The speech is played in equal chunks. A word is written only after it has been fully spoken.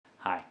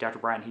Dr.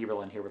 Brian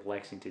Heaberlin here with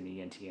Lexington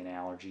ENT and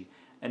Allergy.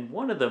 And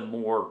one of the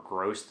more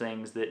gross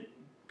things that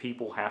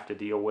people have to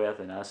deal with,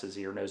 and us as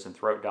ear, nose, and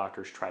throat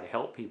doctors try to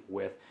help people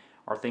with,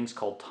 are things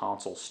called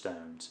tonsil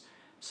stones.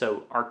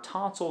 So our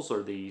tonsils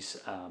are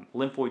these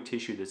lymphoid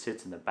tissue that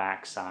sits in the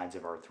back sides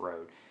of our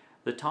throat.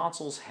 The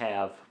tonsils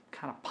have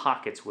kind of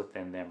pockets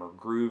within them or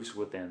grooves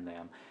within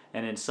them.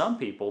 And in some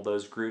people,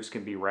 those grooves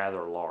can be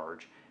rather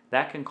large.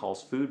 That can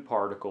cause food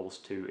particles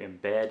to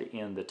embed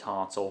in the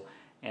tonsil,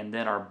 and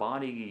then our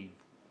body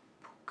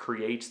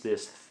creates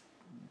this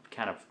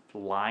kind of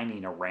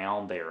lining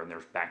around there, and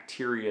there's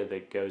bacteria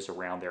that goes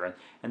around there,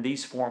 and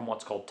these form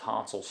what's called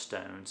tonsil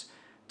stones.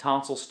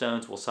 Tonsil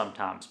stones will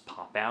sometimes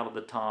pop out of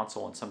the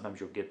tonsil, and sometimes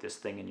you'll get this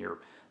thing in your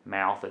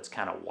mouth that's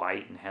kind of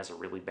white and has a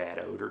really bad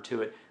odor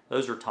to it.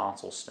 Those are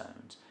tonsil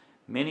stones.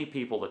 Many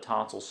people, the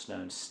tonsil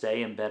stones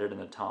stay embedded in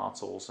the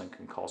tonsils and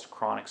can cause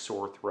chronic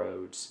sore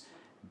throats,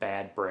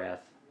 bad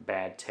breath,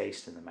 bad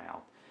taste in the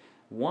mouth.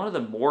 One of the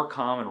more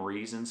common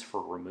reasons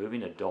for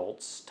removing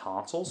adults'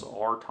 tonsils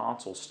are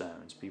tonsil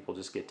stones. People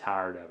just get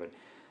tired of it.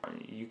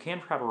 You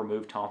can try to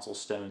remove tonsil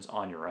stones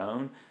on your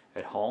own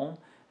at home,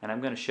 and I'm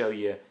going to show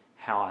you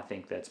how I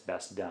think that's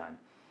best done.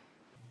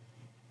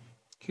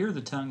 Here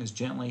the tongue is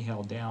gently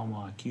held down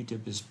while a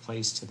Q-tip is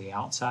placed to the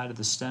outside of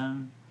the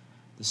stone.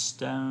 The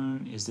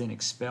stone is then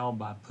expelled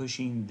by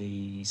pushing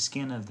the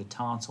skin of the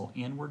tonsil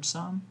inward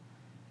some.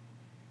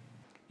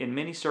 In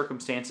many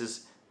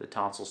circumstances, the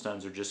tonsil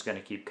stones are just going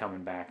to keep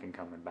coming back and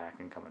coming back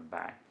and coming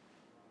back.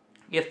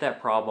 If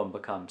that problem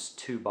becomes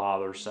too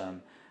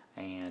bothersome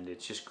and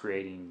it's just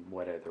creating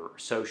whatever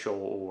social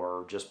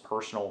or just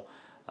personal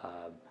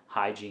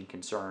hygiene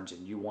concerns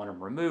and you want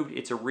them removed,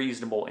 it's a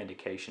reasonable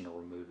indication to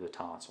remove the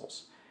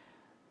tonsils.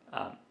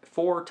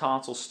 For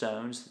tonsil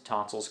stones, the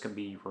tonsils can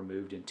be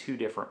removed in two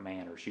different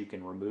manners. You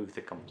can remove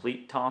the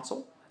complete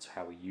tonsil, that's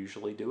how we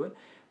usually do it,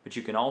 but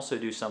you can also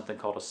do something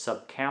called a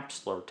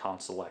subcapsular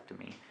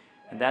tonsillectomy.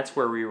 And that's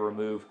where we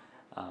remove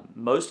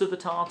most of the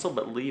tonsil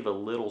but leave a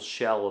little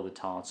shell of the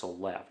tonsil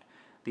left.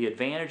 The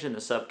advantage in the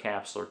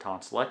subcapsular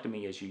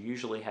tonsillectomy is you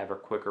usually have a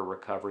quicker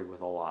recovery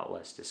with a lot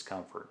less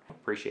discomfort.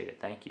 Appreciate it.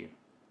 Thank you.